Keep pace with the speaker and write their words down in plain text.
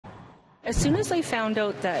As soon as I found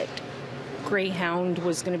out that Greyhound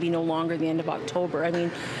was going to be no longer the end of October, I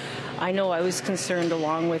mean, I know I was concerned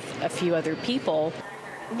along with a few other people.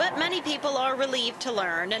 But many people are relieved to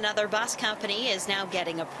learn another bus company is now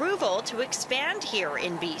getting approval to expand here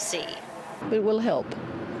in BC. It will help.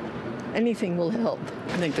 Anything will help.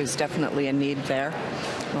 I think there's definitely a need there.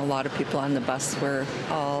 A lot of people on the bus were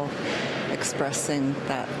all expressing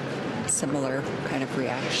that similar kind of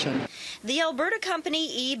reaction. The Alberta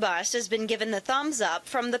company eBus has been given the thumbs up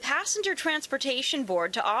from the Passenger Transportation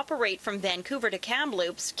Board to operate from Vancouver to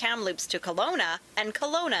Kamloops, Kamloops to Kelowna, and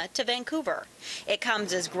Kelowna to Vancouver. It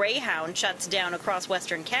comes as Greyhound shuts down across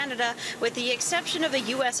Western Canada, with the exception of a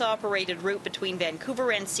U.S.-operated route between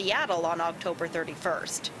Vancouver and Seattle on October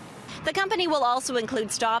 31st. The company will also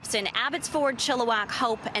include stops in Abbotsford, Chilliwack,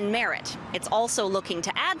 Hope, and Merritt. It's also looking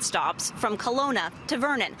to add stops from Kelowna to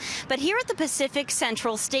Vernon. But here at the Pacific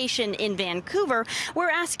Central Station in Vancouver, we're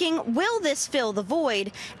asking, will this fill the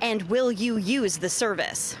void, and will you use the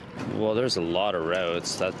service? Well, there's a lot of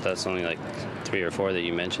routes. That's only like 3 or 4 that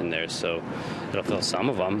you mentioned there, so it'll fill some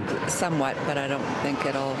of them. Somewhat, but I don't think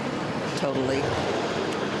it'll totally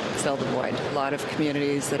fill the void. A lot of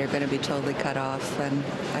communities that are going to be totally cut off, and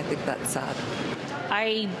I think that's sad.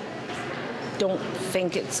 I don't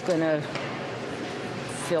think it's going to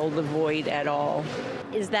fill the void at all.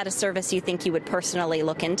 Is that a service you think you would personally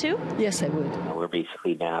look into? Yes, I would. We're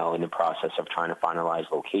basically now in the process of trying to finalize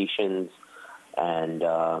locations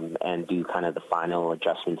and do kind of the final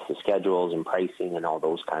adjustments to schedules and pricing and all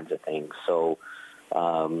those kinds of things. So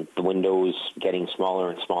the window is getting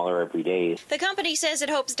smaller and smaller every day. The company says it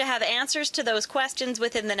hopes to have answers to those questions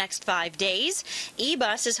within the next 5 days.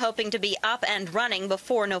 eBus is hoping to be up and running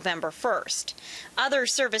before November 1st. Other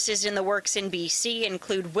services in the works in BC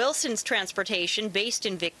include Wilson's Transportation, based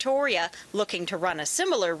in Victoria, looking to run a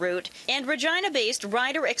similar route, and Regina-based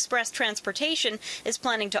Ryder Express Transportation is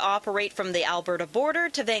planning to operate from the Alberta border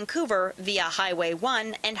to Vancouver via Highway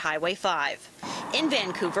 1 and Highway 5. In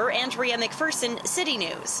Vancouver, Andrea Macpherson, City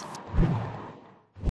News.